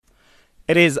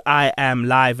It is I Am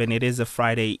Live, and it is a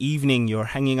Friday evening. You're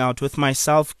hanging out with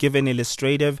myself, Given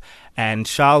Illustrative, and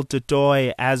Charles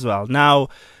Dutoy as well. Now,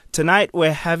 tonight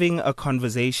we're having a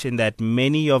conversation that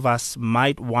many of us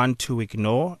might want to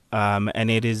ignore,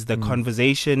 and it is the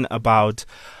conversation about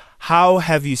how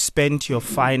have you spent your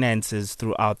finances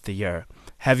throughout the year?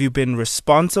 Have you been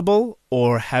responsible,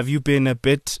 or have you been a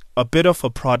bit of a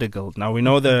prodigal? Now, we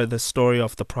know the story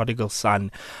of the prodigal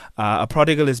son. A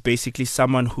prodigal is basically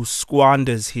someone who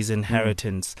squanders his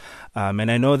inheritance.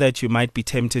 And I know that you might be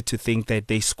tempted to think that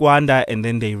they squander and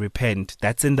then they repent.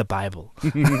 That's in the Bible.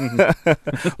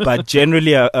 But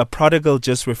generally, a prodigal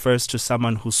just refers to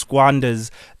someone who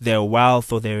squanders their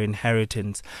wealth or their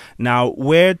inheritance. Now,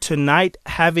 we're tonight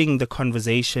having the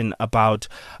conversation about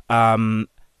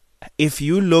if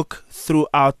you look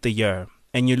throughout the year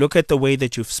and you look at the way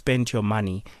that you've spent your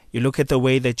money, you look at the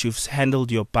way that you've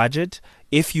handled your budget,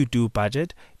 if you do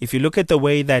budget, if you look at the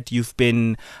way that you've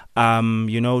been,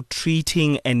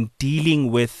 treating and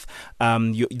dealing with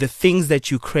the things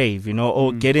that you crave,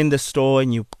 or get in the store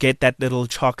and you get that little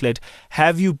chocolate,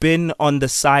 have you been on the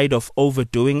side of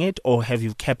overdoing it, or have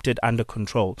you kept it under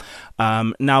control?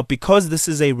 Now, because this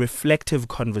is a reflective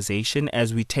conversation,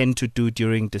 as we tend to do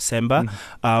during December,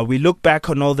 we look back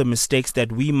on all the mistakes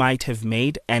that we might have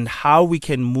made and how we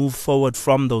can move forward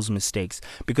from those mistakes.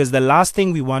 Because the last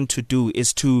thing we want to do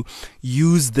is to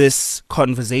use this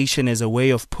conversation as a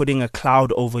way of putting a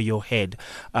cloud over your head,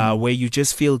 where you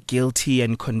just feel guilty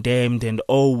and condemned and,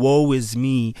 oh, woe is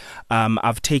me,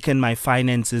 I've taken my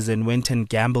finances and went and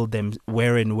gambled them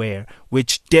where and where,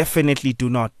 which definitely do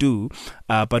not do.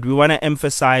 But we want to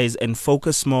emphasize and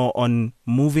focus more on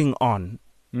moving on.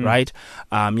 Right?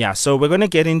 So we're going to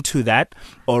get into that,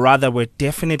 or rather we're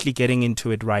definitely getting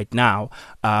into it right now.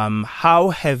 How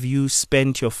have you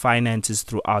spent your finances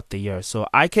throughout the year? So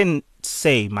I can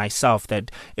say myself that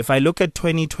if I look at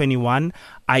 2021,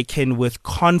 I can with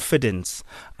confidence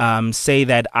say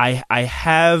that I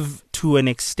have to an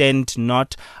extent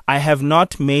I have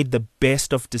not made the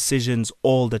best of decisions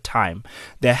all the time.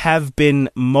 There have been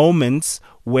moments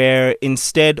where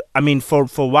instead,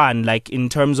 for one, like in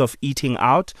terms of eating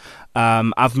out,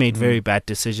 I've made very bad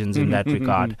decisions in that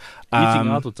regard. Eating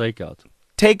out or takeout?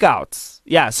 Takeouts.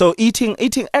 Yeah, so eating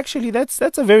actually that's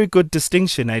a very good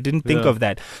distinction. I didn't think of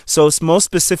that. So more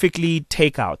specifically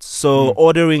takeouts. So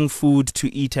ordering food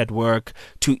to eat at work,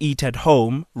 to eat at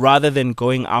home, rather than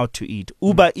going out to eat.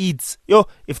 Uber Eats.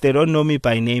 If they don't know me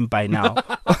by name by now.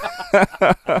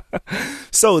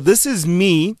 So this is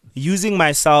me using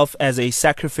myself as a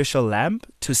sacrificial lamb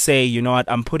to say, you know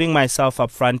what, I'm putting myself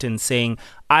up front and saying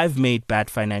I've made bad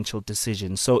financial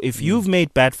decisions. So if you've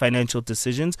made bad financial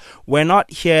decisions, we're not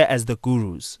here as the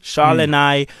gurus. Charles and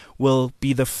I will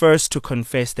be the first to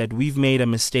confess that we've made a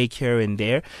mistake here and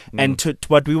there. And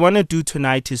what we want to do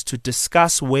tonight is to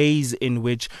discuss ways in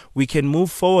which we can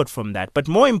move forward from that. But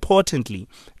more importantly,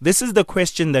 this is the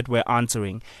question that we're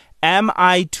answering. Am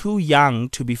I too young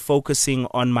to be focusing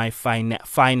on my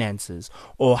finances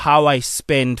or how I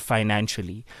spend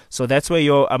financially? So that's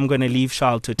where I'm going to leave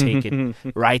Charles to take it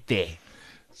right there.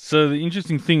 So the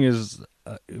interesting thing is,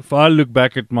 if I look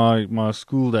back at my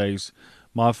school days,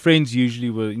 my friends usually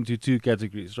were into two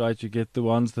categories, right? You get the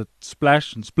ones that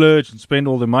splash and splurge and spend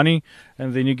all their money,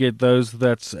 and then you get those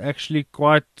that's actually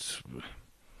quite,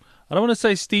 I don't want to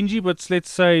say stingy, but let's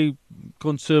say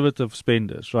conservative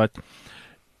spenders, right?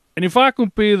 And if I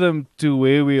compare them to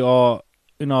where we are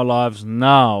in our lives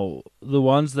now, the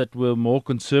ones that were more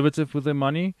conservative with their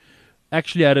money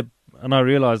actually had and I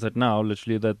realize that now,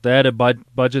 literally, that they had a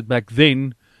budget back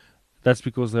then. That's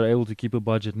because they're able to keep a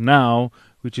budget now,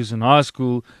 which is in high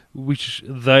school, which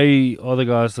they are the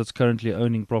guys that's currently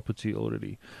owning property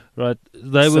already, right?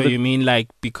 You mean like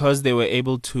because they were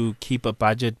able to keep a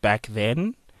budget back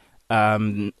then,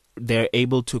 they're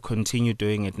able to continue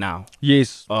doing it now?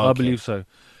 Yes, okay. I believe so.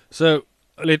 So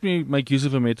let me make use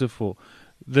of a metaphor.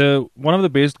 One of the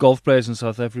best golf players in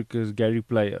South Africa is Gary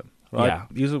Player, right? Yeah.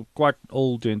 He's a quite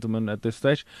old gentleman at this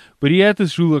stage, but he had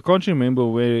this rule. I can't remember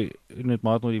where, and it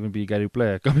might not even be Gary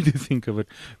Player, coming to think of it,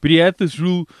 but he had this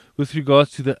rule with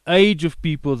regards to the age of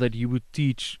people that he would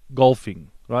teach golfing,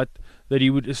 right? That he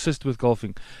would assist with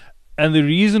golfing. And the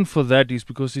reason for that is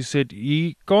because he said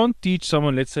he can't teach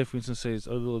someone, let's say for instance, says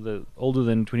older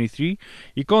than 23,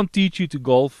 he can't teach you to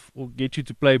golf or get you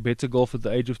to play better golf at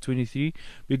the age of 23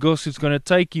 because it's going to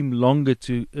take him longer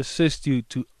to assist you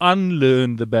to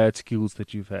unlearn the bad skills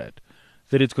that you've had,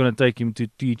 that it's going to take him to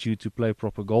teach you to play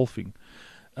proper golfing.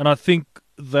 And I think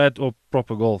that, or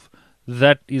proper golf,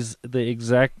 that is the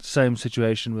exact same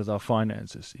situation with our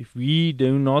finances. If we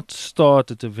do not start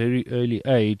at a very early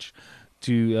age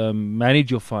to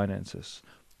manage your finances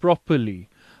properly,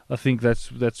 I think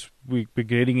that's we're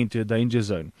getting into a danger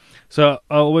zone. So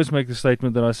I always make the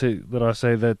statement that I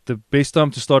say that the best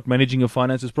time to start managing your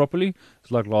finances properly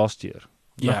is like last year.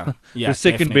 Yeah, yeah. The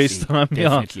second best time,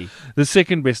 definitely. the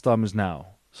second best time is now.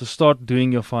 So start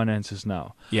doing your finances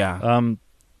now. Yeah.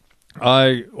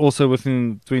 I also,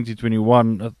 within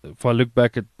 2021, if I look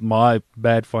back at my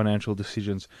bad financial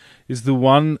decisions, is the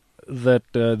one that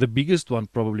the biggest one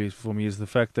probably for me is the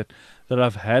fact that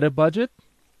I've had a budget,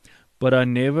 but I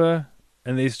never,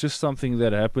 and there's just something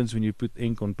that happens when you put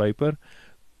ink on paper,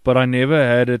 but I never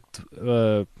had it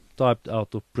typed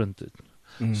out or printed.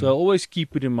 So I always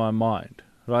keep it in my mind,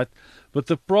 right? But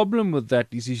the problem with that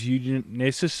is you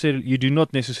do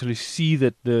not necessarily see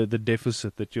that the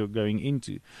deficit that you're going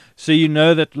into. So you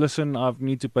know that, listen, I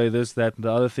need to pay this, that, and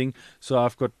the other thing. So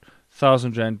I've got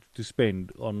 1,000 rand to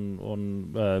spend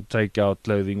on takeout,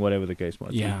 clothing, whatever the case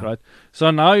might be, right? So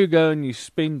now you go and you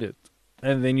spend it,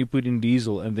 and then you put in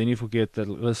diesel, and then you forget that,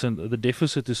 listen, the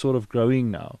deficit is sort of growing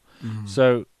now.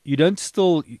 So I don't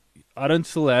still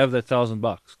have that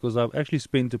 $1,000 because I've actually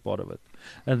spent a part of it.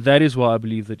 And that is why I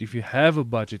believe that if you have a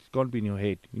budget, it can't be in your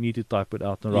head. You need to type it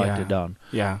out and write it down.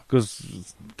 Yeah.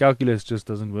 Because calculus just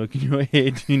doesn't work in your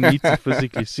head. You need to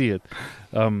physically see it.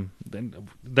 Then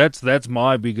that's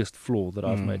my biggest flaw that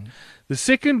I've made. The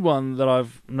second one that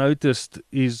I've noticed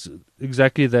is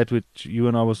exactly that which you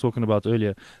and I was talking about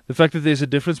earlier. The fact that there's a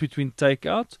difference between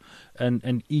takeout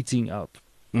and eating out.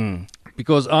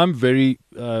 Because I'm very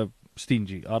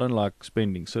stingy. I don't like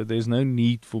spending, so there's no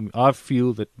need for me. I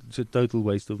feel that it's a total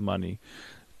waste of money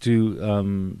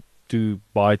to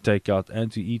buy takeout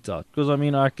and to eat out, because I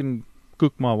mean I can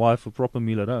cook my wife a proper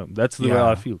meal at home. That's the way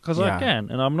I feel, because I can,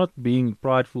 and I'm not being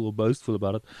prideful or boastful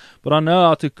about it, but I know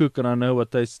how to cook and I know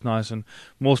what tastes nice, and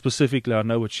more specifically I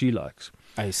know what she likes.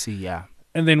 I see. Yeah.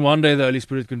 And then one day the Holy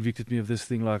Spirit convicted me of this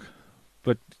thing, like,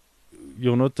 but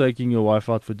you're not taking your wife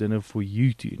out for dinner for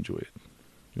you to enjoy it.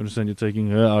 You understand? You're taking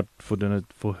her out for dinner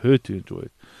for her to enjoy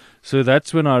it. So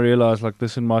that's when I realized, like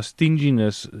this, in my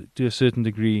stinginess to a certain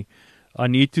degree, I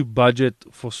need to budget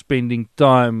for spending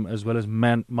time as well as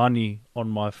money on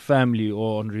my family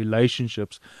or on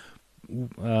relationships,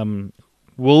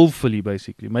 willfully,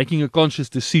 basically making a conscious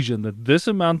decision that this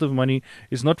amount of money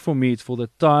is not for me, it's for the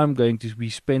time going to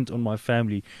be spent on my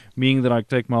family, meaning that I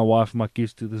take my wife and my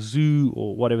kids to the zoo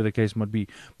or whatever the case might be.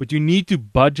 But you need to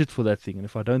budget for that thing, and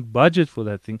if I don't budget for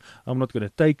that thing, I'm not going to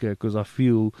take her because I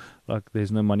feel like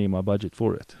there's no money in my budget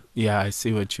for it. Yeah, I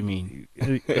see what you mean.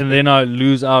 And then I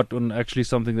lose out on actually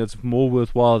something that's more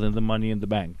worthwhile than the money in the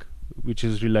bank, which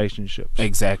is relationships.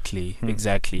 Exactly.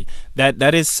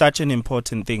 That is such an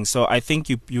important thing. So I think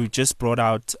you just brought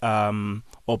up the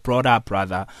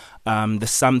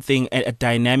something, a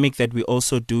dynamic that we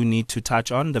also do need to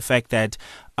touch on, the fact that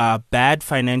bad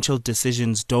financial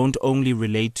decisions don't only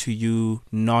relate to you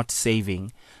not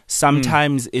saving.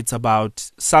 Sometimes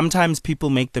sometimes people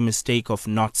make the mistake of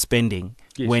not spending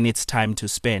when it's time to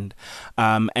spend.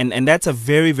 And that's a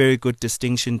very, very good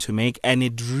distinction to make. And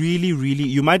it really, really,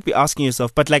 you might be asking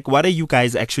yourself, but like, what are you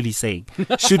guys actually saying?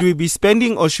 Should we be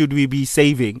spending or should we be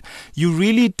saving? You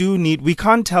really do we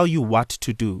can't tell you what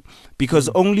to do, because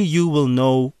only you will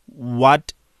know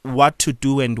what to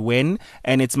do and when.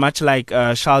 And it's much like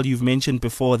Charles, you've mentioned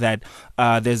before that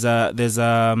there's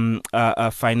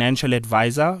a financial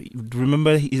advisor.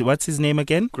 Remember what's his name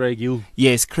again? Craig Hill.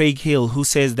 Yes, Craig Hill, who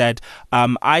says that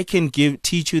I can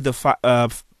teach you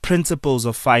the principles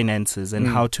of finances and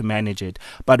how to manage it,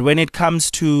 but when it comes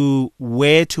to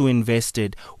where to invest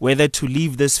it, whether to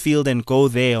leave this field and go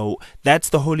there, that's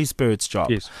the Holy Spirit's job.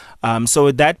 Yes.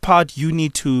 So that part you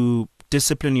need to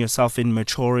discipline yourself in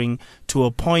maturing to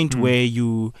a point where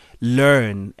you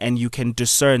learn and you can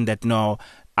discern that, no,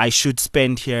 I should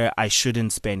spend here, I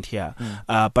shouldn't spend here.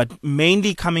 But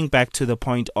mainly coming back to the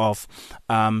point of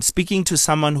speaking to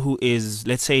someone who is,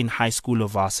 let's say, in high school or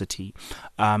varsity,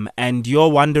 and you're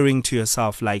wondering to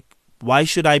yourself, like, why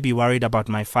should I be worried about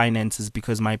my finances?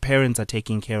 Because my parents are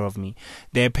taking care of me.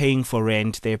 They're paying for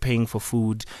rent. They're paying for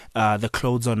food, the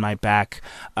clothes on my back.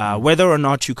 Whether or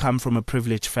not you come from a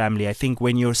privileged family, I think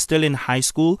when you're still in high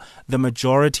school, the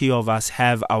majority of us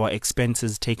have our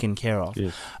expenses taken care of.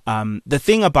 Yes. The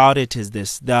thing about it is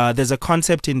this. There's a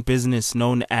concept in business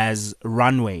known as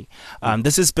runway.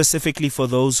 This is specifically for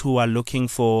those who are looking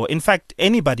for, in fact,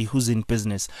 anybody who's in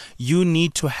business. You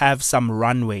need to have some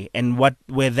runway. And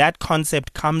where that concept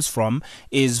comes from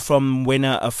is from when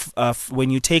when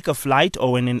you take a flight or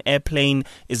when an airplane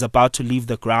is about to leave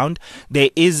the ground,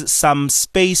 there is some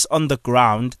space on the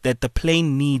ground that the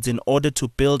plane needs in order to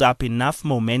build up enough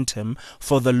momentum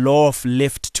for the law of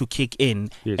lift to kick in,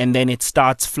 Yes. and then it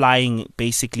starts flying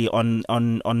basically in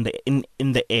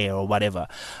the air or whatever.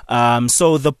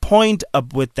 So the point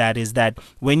up with that is that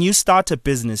when you start a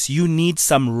business, you need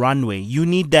some runway. You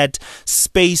need that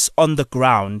space on the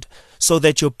ground so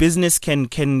that your business can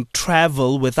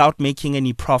travel without making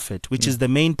any profit, which is the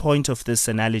main point of this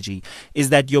analogy, is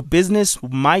that your business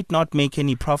might not make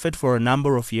any profit for a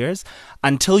number of years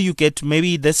until you get,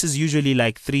 maybe this is usually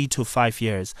like 3 to 5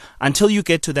 years, until you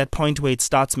get to that point where it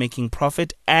starts making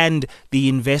profit and the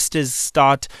investors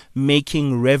start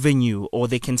making revenue, or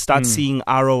they can start seeing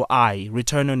ROI,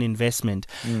 return on investment.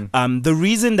 The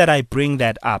reason that I bring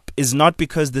that up is not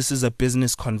because this is a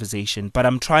business conversation, but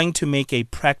I'm trying to make a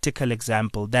practical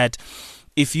example that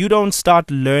if you don't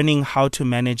start learning how to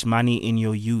manage money in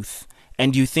your youth,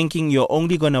 and you're thinking you're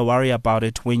only going to worry about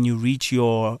it when you reach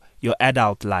your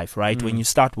adult life, right? When you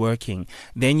start working,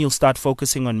 then you'll start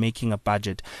focusing on making a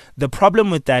budget. The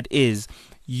problem with that is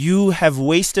you have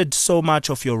wasted so much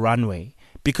of your runway,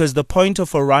 because the point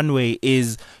of a runway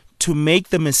is to make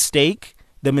the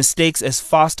mistakes as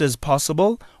fast as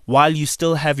possible while you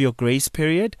still have your grace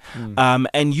period.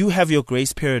 And you have your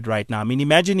grace period right now. I mean,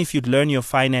 imagine if you'd learn your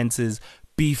finances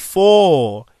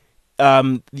before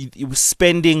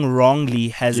spending wrongly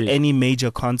has any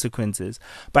major consequences.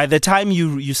 By the time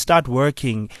you start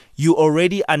working, you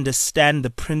already understand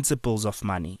the principles of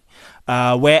money.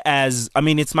 Whereas, I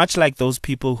mean, it's much like those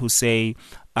people who say,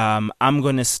 I'm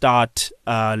going to start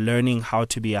learning how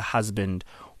to be a husband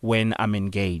when I'm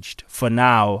engaged. For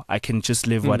now, I can just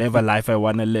live whatever life I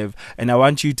want to live. And I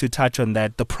want you to touch on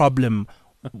that, the problem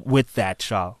with that,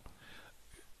 Charles.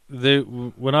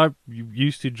 When I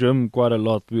used to gym quite a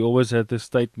lot, we always had this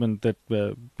statement that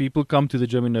people come to the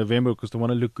gym in November because they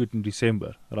want to look good in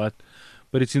December, right?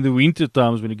 But it's in the winter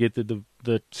times when you get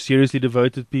the seriously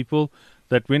devoted people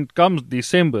that when it comes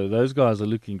December, those guys are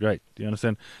looking great. Do you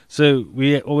understand? So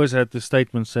we always had this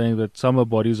statement saying that summer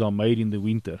bodies are made in the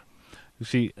winter. You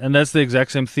see, and that's the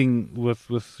exact same thing with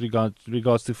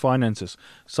regards to finances.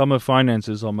 Summer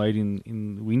finances are made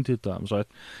in winter times, right?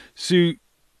 So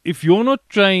if you're not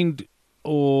trained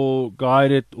or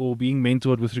guided or being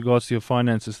mentored with regards to your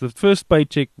finances, the first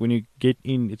paycheck when you get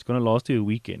in, it's going to last you a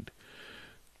weekend,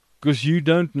 because you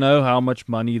don't know how much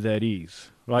money that is,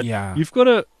 right? Yeah. You've got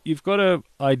a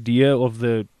idea of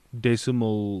the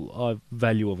decimal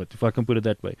value of it, if I can put it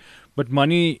that way. But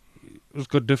money has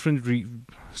got different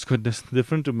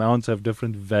amounts have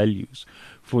different values.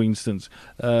 For instance,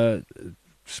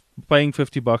 paying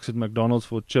 $50 at McDonald's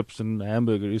for chips and a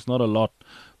hamburger is not a lot.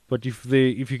 But if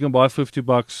you can buy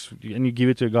 $50 and you give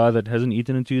it to a guy that hasn't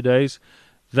eaten in 2 days,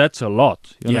 that's a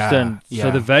lot. You understand? Yeah.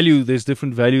 So the value, there's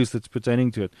different values that's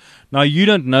pertaining to it. Now, you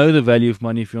don't know the value of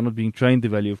money if you're not being trained the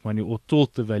value of money or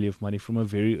taught the value of money from a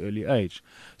very early age.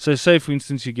 So say, for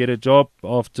instance, you get a job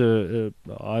after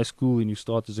high school and you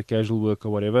start as a casual worker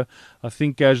or whatever. I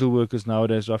think casual workers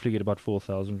nowadays roughly get about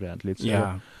 4,000 Rand, let's say.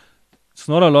 Yeah. It's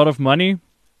not a lot of money,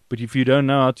 but if you don't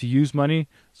know how to use money,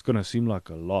 it's going to seem like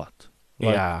a lot.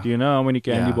 Like, Yeah. do you know how many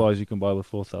candy bars you can buy with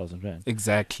 4,000 Rand?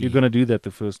 Exactly. You're going to do that the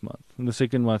first month. In the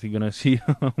second month, you're going to see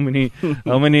how many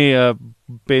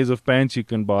pairs of pants you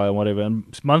can buy or whatever.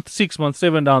 And month 6, month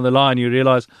 7 down the line, you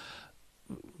realize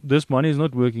this money is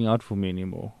not working out for me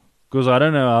anymore because I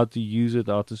don't know how to use it,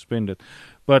 how to spend it.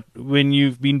 But when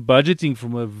you've been budgeting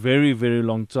from a very, very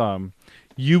long time,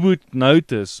 you would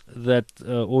notice that,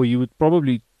 or you would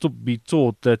probably be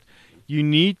taught that you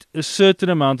need a certain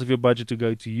amount of your budget to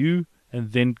go to you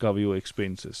and then cover your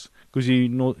expenses. Because you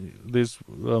know, there's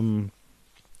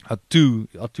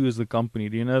Atu is the company.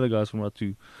 Do you know the guys from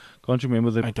Atu? Can't remember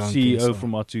the CEO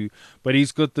from Atu. But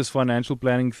he's got this financial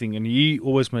planning thing, and he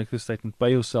always makes the statement,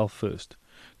 pay yourself first.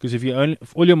 Because if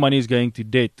all your money is going to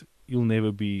debt, you'll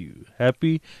never be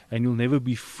happy and you'll never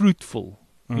be fruitful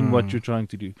in what you're trying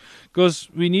to do. Because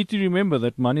we need to remember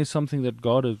that money is something that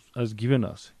God has given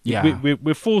us. Yeah.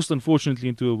 We're forced, unfortunately,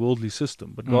 into a worldly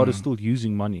system, but God is still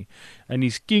using money. And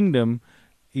His kingdom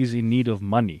is in need of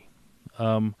money.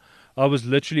 I was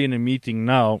literally in a meeting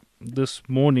now, this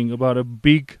morning, about a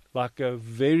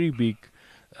very big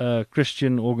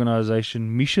Christian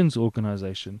organization, missions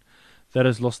organization, that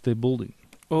has lost their building.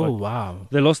 Oh, wow.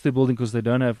 They lost their building because they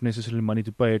don't have necessarily money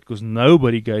to pay it because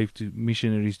nobody gave to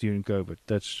missionaries during COVID.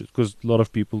 That's because a lot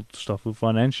of people suffer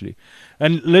financially.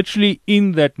 And literally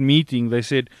in that meeting, they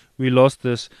said, we lost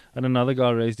this. And another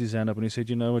guy raised his hand up and he said,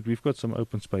 you know what, we've got some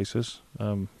open spaces.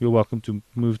 You're welcome to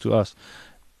move to us.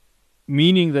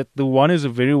 meaning that the one is a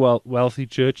very wealthy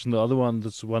church and the other one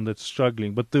that's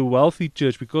struggling. But the wealthy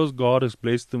church, because God has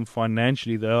blessed them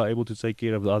financially, they are able to take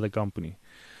care of the other company.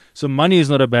 So money is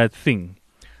not a bad thing.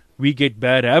 We get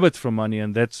bad habits from money,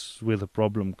 and that's where the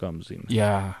problem comes in.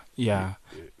 Yeah.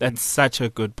 That's such a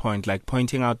good point. Like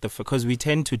pointing out because we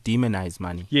tend to demonize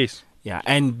money. Yes. Yeah,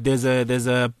 and there's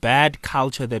a bad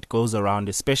culture that goes around,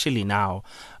 especially now,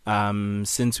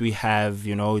 since we have,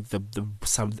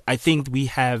 I think we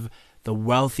have the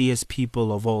wealthiest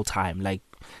people of all time. Like,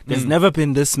 there's never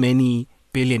been this many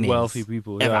billionaires, wealthy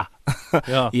people, ever.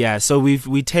 Yeah. Yeah, so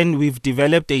we've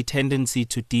developed a tendency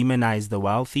to demonize the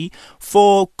wealthy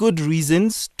for good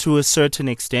reasons to a certain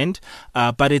extent,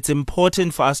 but it's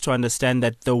important for us to understand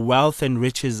that the wealth and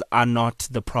riches are not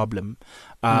the problem.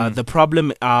 The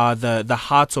problem are the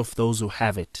hearts of those who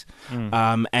have it,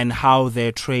 and how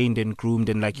they're trained and groomed,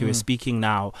 and like you were speaking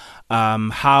now,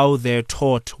 how they're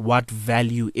taught what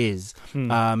value is.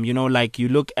 Like you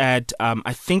look at,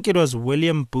 I think it was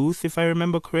William Booth, if I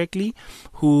remember correctly,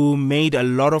 who made a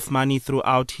lot of money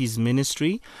throughout his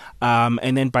ministry,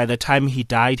 and then by the time he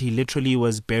died, he literally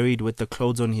was buried with the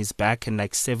clothes on his back and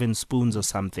like 7 spoons or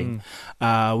something,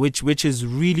 which is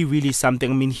really, really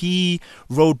something. I mean, he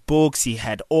wrote books, he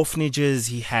had orphanages,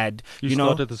 he had, He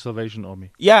started the Salvation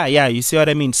Army. Yeah, you see what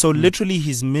I mean? So literally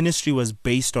his ministry was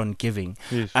based on giving.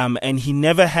 Yes. And he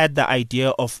never had the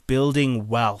idea of building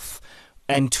wealth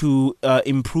and to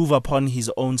improve upon his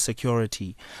own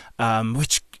security,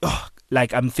 which,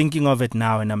 like, I'm thinking of it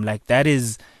now and I'm like, that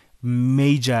is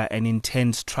major and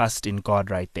intense trust in God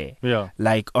right there. Yeah.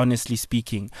 Like, honestly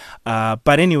speaking.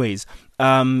 But anyways,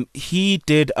 he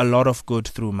did a lot of good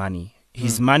through money.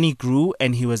 His money grew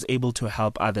and he was able to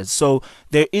help others. So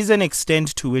there is an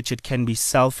extent to which it can be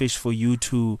selfish for you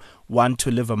to want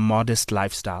to live a modest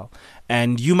lifestyle.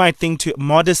 And you might think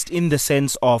modest in the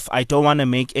sense of, I don't want to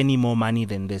make any more money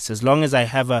than this. As long as I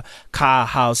have a car,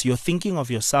 house, you're thinking of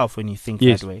yourself when you think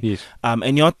that way. Yes.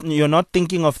 And you're not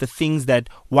thinking of the things that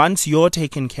once you're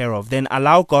taken care of, then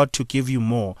allow God to give you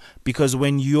more. Because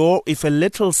if a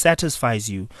little satisfies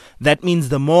you, that means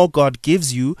the more God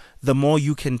gives you, the more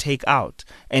you can take out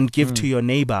and give to your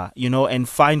neighbor, and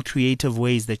find creative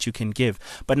ways that you can give.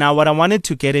 But now what I wanted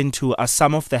to get into are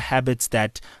some of the habits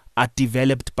that are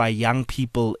developed by young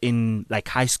people in like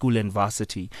high school and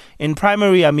varsity. In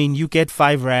primary, I mean, you get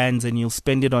 5 rands and you'll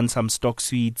spend it on some stock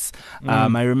sweets.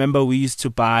 I remember we used to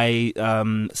buy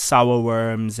sour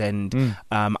worms and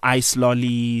ice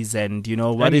lollies and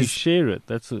and you share it.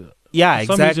 That's a... Yeah, For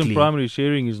some exactly. reason, primary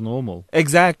sharing is normal.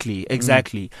 Exactly.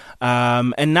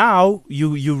 And now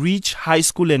you reach high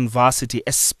school and varsity,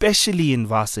 especially in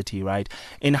varsity, right?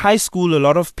 In high school,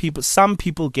 some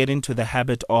people get into the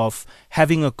habit of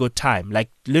having a good time, like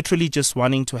literally just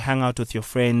wanting to hang out with your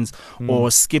friends or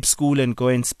skip school and go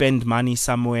and spend money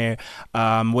somewhere.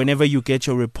 Whenever you get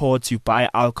your reports, you buy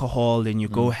alcohol and you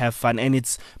go have fun. And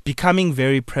it's becoming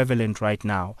very prevalent right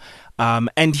now.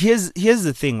 And here's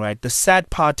the thing, right? The sad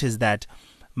part is that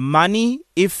money,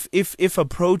 if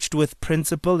approached with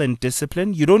principle and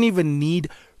discipline, you don't even need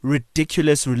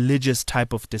ridiculous religious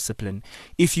type of discipline.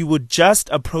 If you would just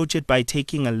approach it by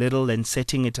taking a little and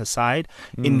setting it aside,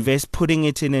 putting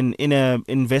it in an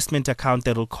investment account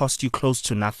that'll cost you close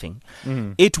to nothing,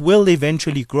 it will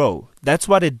eventually grow. That's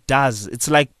what it does. It's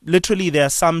like literally there are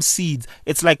some seeds.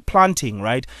 It's like planting,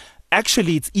 right?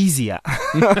 Actually, it's easier.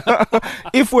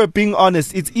 If we're being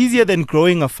honest, it's easier than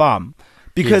growing a farm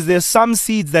because there's some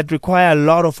seeds that require a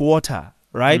lot of water,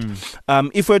 right?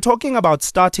 If we're talking about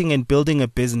starting and building a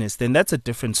business, then that's a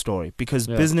different story because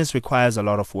business requires a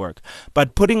lot of work.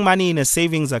 But putting money in a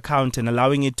savings account and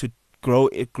allowing it to grow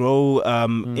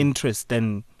interest,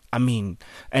 then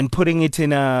and putting it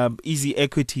in easy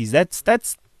equities,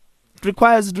 that's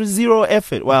requires zero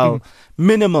effort. Well,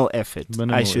 minimal effort,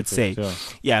 I should say.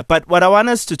 Yeah, but what I want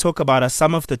us to talk about are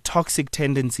some of the toxic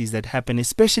tendencies that happen,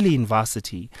 especially in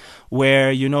varsity,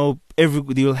 where, you'll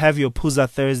have your Puza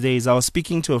Thursdays. I was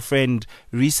speaking to a friend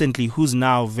recently who's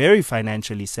now very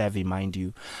financially savvy, mind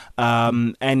you,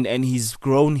 and he's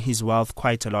grown his wealth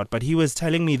quite a lot. But he was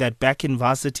telling me that back in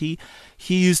varsity,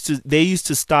 they used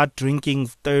to start drinking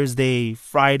Thursday,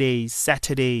 Friday,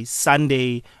 Saturday,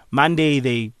 Sunday, Monday.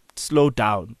 They slow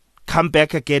down, come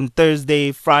back again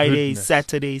Thursday, Friday,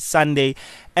 Saturday, Sunday,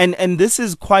 and this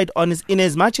is quite honest. In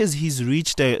as much as he's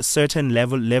reached a certain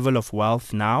level of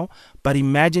wealth now, but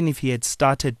imagine if he had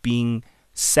started being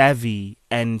savvy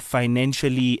and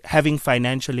having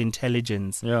financial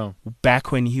intelligence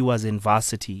back when he was in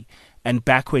varsity and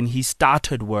back when he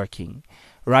started working,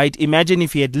 right? Imagine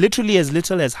if he had literally as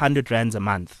little as 100 rands a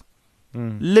month,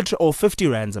 or 50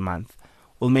 rands a month.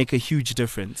 will make a huge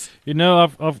difference. You know,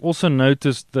 I've also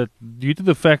noticed that due to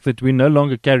the fact that we no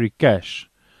longer carry cash,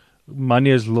 money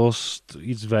has lost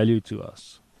its value to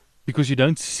us because you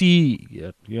don't see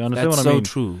it. You understand That's what I mean?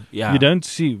 so true. Yeah. You don't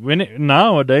see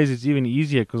nowadays it's even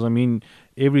easier because I mean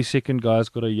every second guy's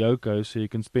got a Yoko, so you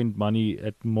can spend money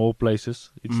at more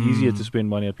places. It's easier to spend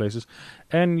money at places,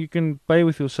 and you can pay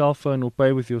with your cell phone or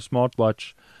pay with your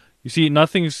smartwatch. You see,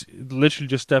 nothing's literally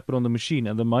just tap it on the machine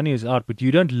and the money is out, but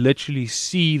you don't literally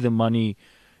see the money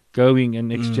going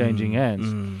and exchanging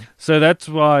hands. So that's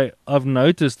why I've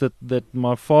noticed that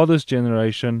my father's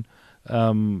generation,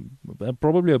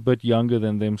 probably a bit younger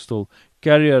than them still,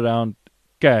 carry around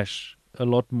cash a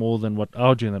lot more than what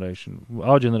our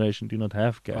generation do not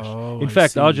have cash. In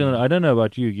fact, our generation, I don't know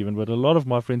about you, Given, but a lot of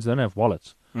my friends don't have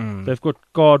wallets. They've got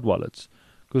card wallets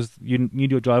because you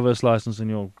need your driver's license and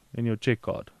your check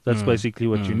card. That's basically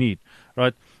what you need,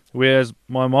 right? Whereas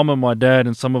my mom and my dad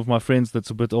and some of my friends that's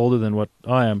a bit older than what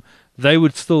I am, they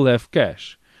would still have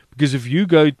cash. Because if you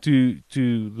go to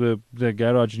the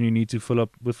garage and you need to fill up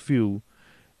with fuel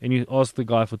and you ask the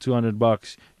guy for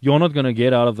 $200, you're not going to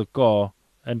get out of the car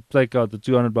and take out the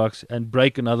 $200 and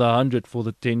break another 100 for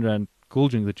the 10 rand cool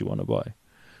drink that you want to buy.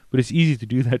 But it's easy to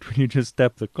do that when you just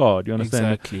tap the card. You understand?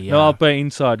 Exactly, yeah. No, I'll pay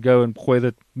inside, go and pour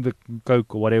the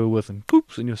Coke or whatever with, and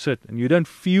poops, and you sit, and you don't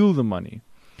feel the money.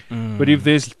 But if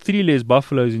there's 3 less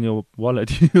buffaloes in your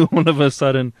wallet, you all of a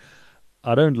sudden,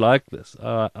 I don't like this.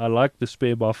 I like the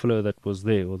spare buffalo that was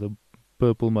there, or the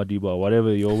purple Madiba,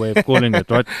 whatever your way of calling it,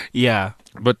 right? Yeah.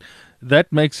 But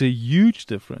that makes a huge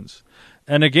difference.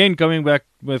 And again, coming back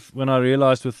with when I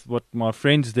realized with what my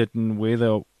friends did and where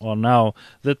they are now,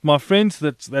 that my friends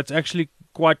that's actually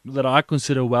quite, that I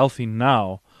consider wealthy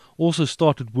now, also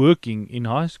started working in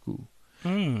high school.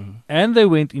 And they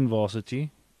went in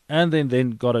varsity and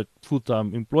then got a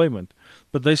full-time employment.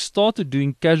 But they started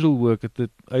doing casual work at the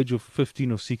age of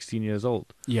 15 or 16 years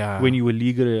old. Yeah. When you were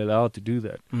legally allowed to do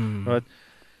that. Right?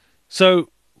 So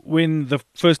when the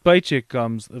first paycheck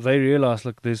comes, they realize,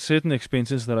 look, there's certain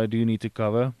expenses that I do need to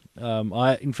cover.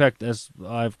 In fact, as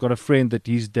I've got a friend that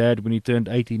his dad, when he turned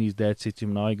 18, his dad said to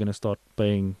him, now you're going to start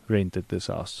paying rent at this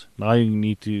house. Now you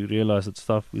need to realize that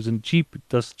stuff isn't cheap. It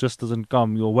just doesn't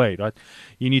come your way, right?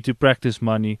 You need to practice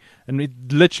money. And it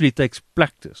literally takes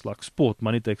practice, like sport.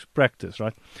 Money takes practice,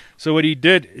 right? So what he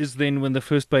did is then when the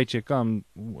first paycheck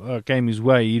came his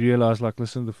way, he realized, like,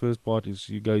 listen, the first part is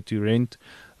you go to rent,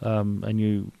 and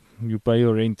you pay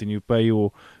your rent and you pay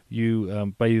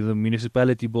pay the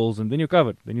municipality bills, and then you're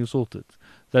covered, then you're sorted.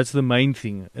 That's the main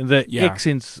thing. And the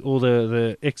excess or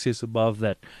the excess above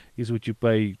that is what you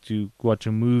pay to watch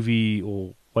a movie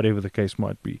or whatever the case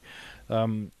might be.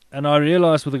 And I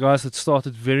realized with the guys that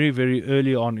started very, very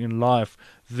early on in life,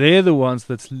 they're the ones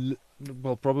that's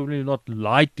probably not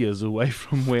light years away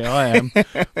from where I am,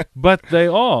 but they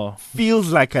are.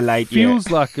 Feels like a light year. Feels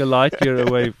like a light year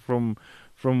away from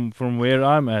where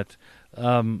I'm at.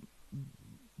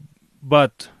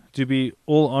 But to be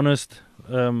all honest,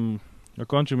 I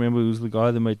can't remember who's the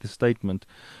guy that made the statement,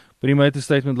 but he made the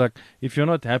statement like, if you're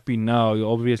not happy now,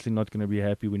 you're obviously not going to be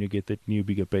happy when you get that new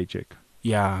bigger paycheck.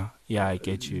 Yeah, I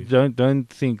get you. Don't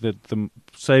think that the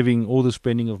saving or the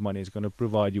spending of money is going to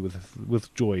provide you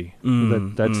with joy.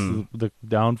 That's the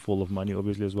downfall of money,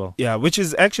 obviously, as well. Yeah, which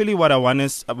is actually what I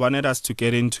wanted us to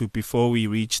get into before we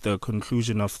reach the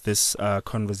conclusion of this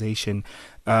conversation.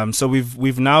 So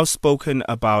we've now spoken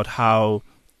about how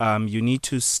you need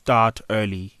to start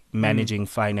early managing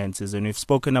finances, and we've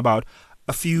spoken about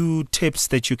a few tips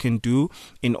that you can do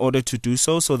in order to do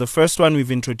so. So the first one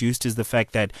we've introduced is the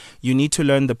fact that you need to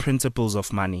learn the principles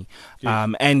of money.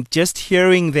 Yes. And just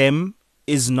hearing them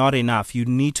is not enough. You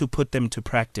need to put them to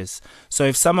practice. So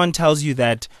if someone tells you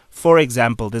that, for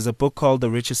example, there's a book called The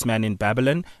Richest Man in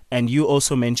Babylon, and you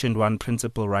also mentioned one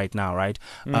principle right now, right?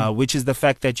 Which is the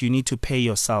fact that you need to pay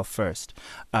yourself first.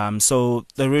 So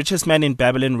The Richest Man in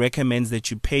Babylon recommends that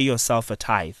you pay yourself a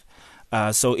tithe.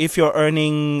 So if you're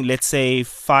earning, let's say,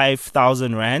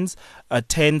 5,000 rands, a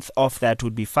tenth of that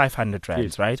would be 500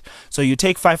 rands, yes. Right? So you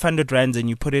take 500 rands and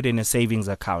you put it in a savings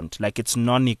account, like it's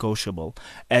non-negotiable.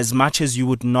 As much as you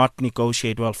would not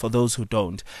negotiate, well, for those who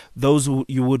don't, those who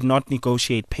you would not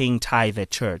negotiate paying tithe at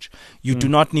church, you do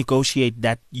not negotiate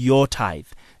that your tithe.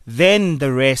 Then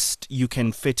the rest you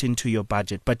can fit into your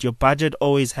budget. But your budget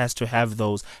always has to have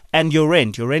those. And your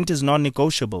rent. Your rent is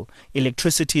non-negotiable.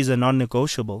 Electricity is a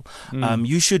non-negotiable.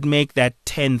 You should make that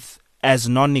tenth as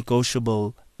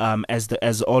non-negotiable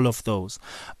as all of those.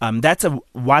 That's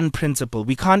one principle.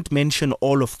 We can't mention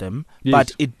all of them, yes.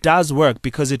 But it does work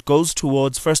because it goes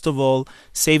towards, first of all,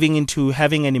 saving into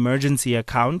having an emergency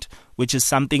account, which is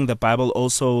something the Bible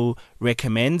also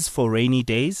recommends for rainy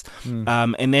days.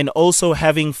 And then also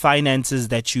having finances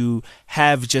that you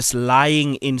have just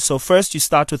lying in. So first you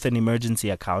start with an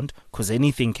emergency account, because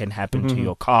anything can happen to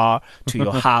your car, to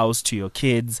your house, to your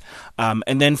kids.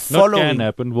 And then following... Not can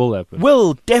happen, will happen.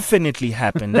 Will definitely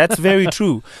happen. That's very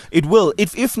true. It will.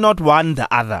 If not one,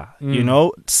 the other. You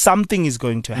know, something is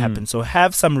going to happen. So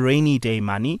have some rainy day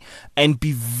money and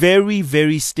be very,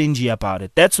 very stingy about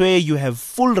it. That's where you have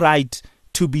full right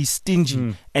to be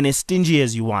stingy and as stingy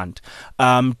as you want.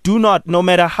 Do not, no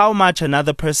matter how much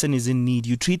another person is in need,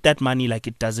 you treat that money like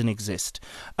it doesn't exist.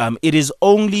 It is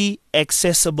only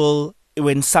accessible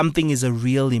when something is a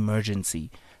real emergency.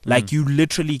 Like you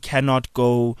literally cannot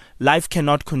go, life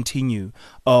cannot continue,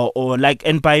 or like,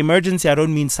 and by emergency I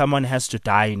don't mean someone has to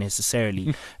die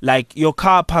necessarily. Like your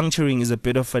car puncturing is a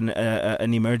bit of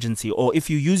an emergency, or if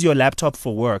you use your laptop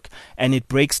for work and it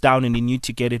breaks down and you need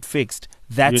to get it fixed,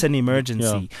 that's an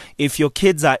emergency. If your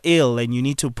kids are ill and you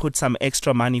need to put some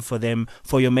extra money for them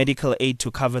for your medical aid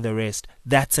to cover the rest,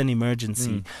 that's an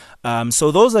emergency.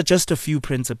 So those are just a few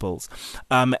principles.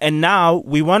 And now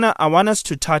I want us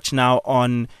to touch now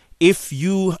on if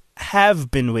you have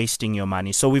been wasting your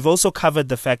money. So we've also covered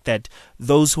the fact that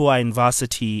those who are in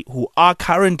varsity, who are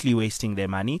currently wasting their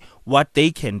money, what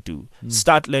they can do.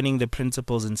 Start learning the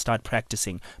principles and start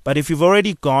practicing. But if you've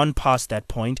already gone past that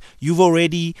point, you've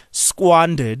already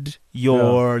squandered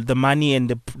the money and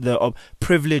the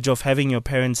privilege of having your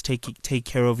parents take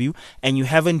care of you, and you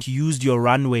haven't used your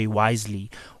runway wisely.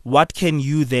 What can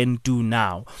you then do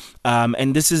now?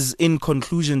 And this is in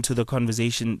conclusion to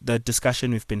the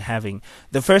discussion we've been having.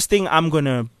 The first thing I'm going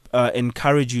to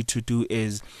encourage you to do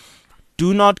is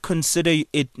do not consider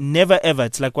it, never ever,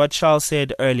 it's like what Charles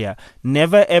said earlier,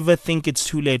 never ever think it's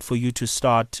too late for you to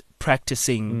start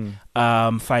practicing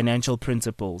financial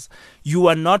principles. You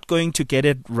are not going to get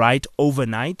it right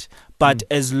overnight, but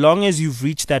as long as you've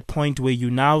reached that point where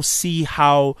you now see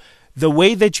how the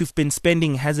way that you've been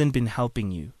spending hasn't been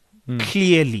helping you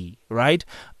clearly, right?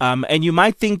 And you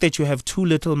might think that you have too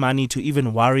little money to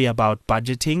even worry about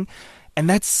budgeting. And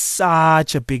that's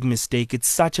such a big mistake. It's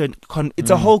such it's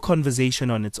a whole conversation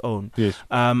on its own. Yes.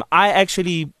 I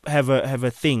actually have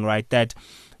a thing, right, that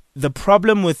the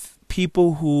problem with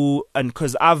people who, and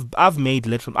because I've made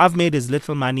as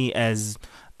little money as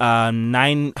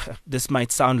this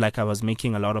might sound like I was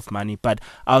making a lot of money, but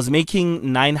I was making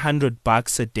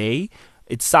 $900 a day.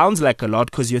 It sounds like a lot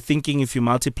because you're thinking if you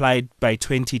multiply it by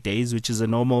 20 days, which is a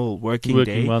normal working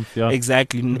day. Month, yeah.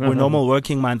 Exactly. A normal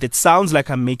working month. It sounds like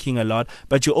I'm making a lot,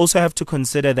 but you also have to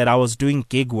consider that I was doing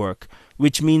gig work,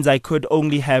 which means I could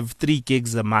only have 3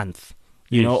 gigs a month.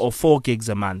 You know, or 4 gigs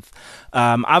a month.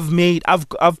 I've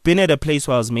been at a place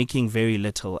where I was making very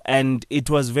little, and it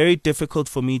was very difficult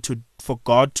for me for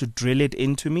God to drill it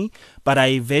into me. But I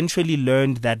eventually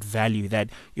learned that value, that,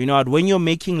 you know, when you're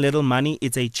making little money,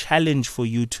 it's a challenge for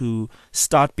you to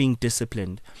start being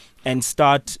disciplined and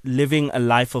start living a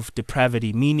life of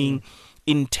depravity, meaning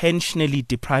intentionally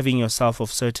depriving yourself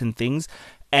of certain things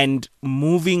and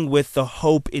moving with the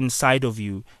hope inside of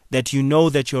you that you know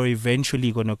that you're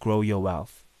eventually going to grow your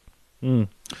wealth.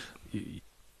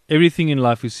 Everything in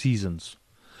life is seasons.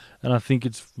 And I think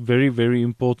it's very, very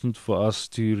important for us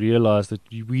to realize that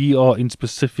we are in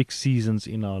specific seasons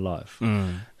in our life.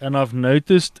 And I've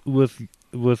noticed with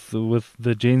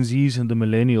the Gen Zs and the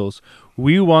millennials,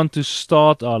 we want to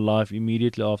start our life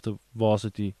immediately after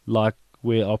varsity, like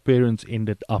where our parents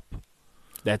ended up.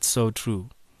 That's so true.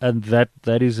 And that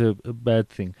is a bad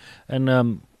thing.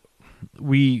 And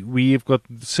we have got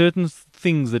certain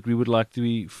things that we would like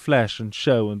to flash and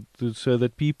show, and so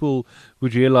that people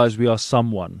would realize we are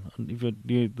someone. And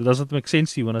it doesn't make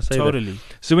sense to you when I say totally. that.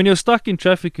 So when you're stuck in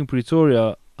traffic in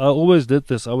Pretoria, I always did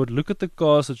this. I would look at the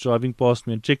cars that's driving past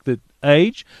me and check the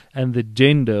age and the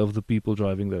gender of the people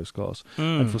driving those cars.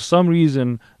 And for some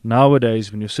reason,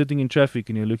 nowadays, when you're sitting in traffic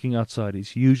and you're looking outside,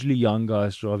 it's usually young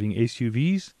guys driving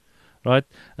SUVs. Right?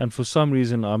 And for some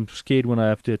reason, I'm scared when I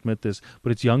have to admit this,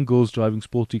 but it's young girls driving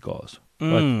sporty cars.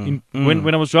 Right?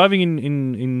 When I was driving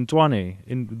in Tshwane,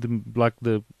 in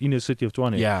the inner city of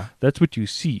Tshwane, that's what you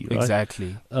see. Right?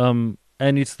 Exactly. And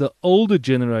it's the older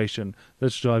generation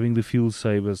that's driving the fuel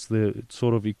savers, the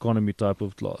sort of economy type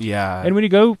of class. Yeah. And when you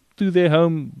go to their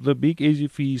home, the big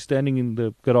SUV standing in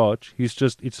the garage, it's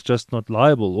just not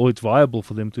liable, or it's viable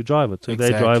for them to drive it. So they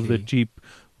drive the cheap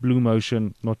Blue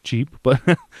Motion, not cheap, but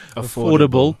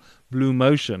affordable Blue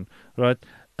Motion, right?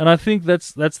 And I think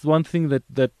that's one thing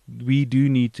that we do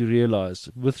need to realize.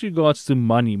 With regards to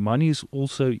money is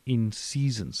also in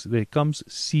seasons. There comes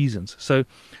seasons. So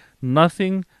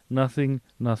nothing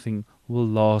will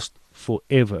last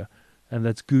forever. and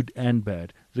that's good and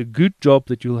bad. The good job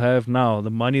that you'll have now,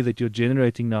 the money that you're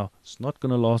generating now, it's not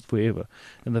going to last forever.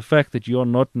 And the fact that you're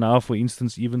not now, for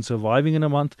instance, even surviving in a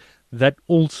month, that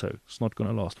also is not going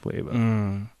to last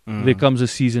forever. There comes a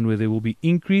season where there will be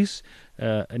increase,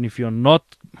 and if you're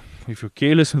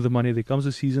careless with the money, there comes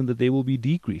a season that there will be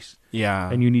decrease. Yeah.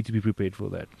 And you need to be prepared for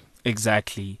that.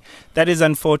 Exactly. That is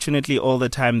unfortunately all the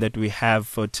time that we have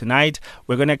for tonight.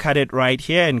 We're going to cut it right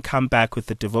here and come back with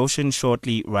the devotion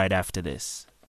shortly right after this.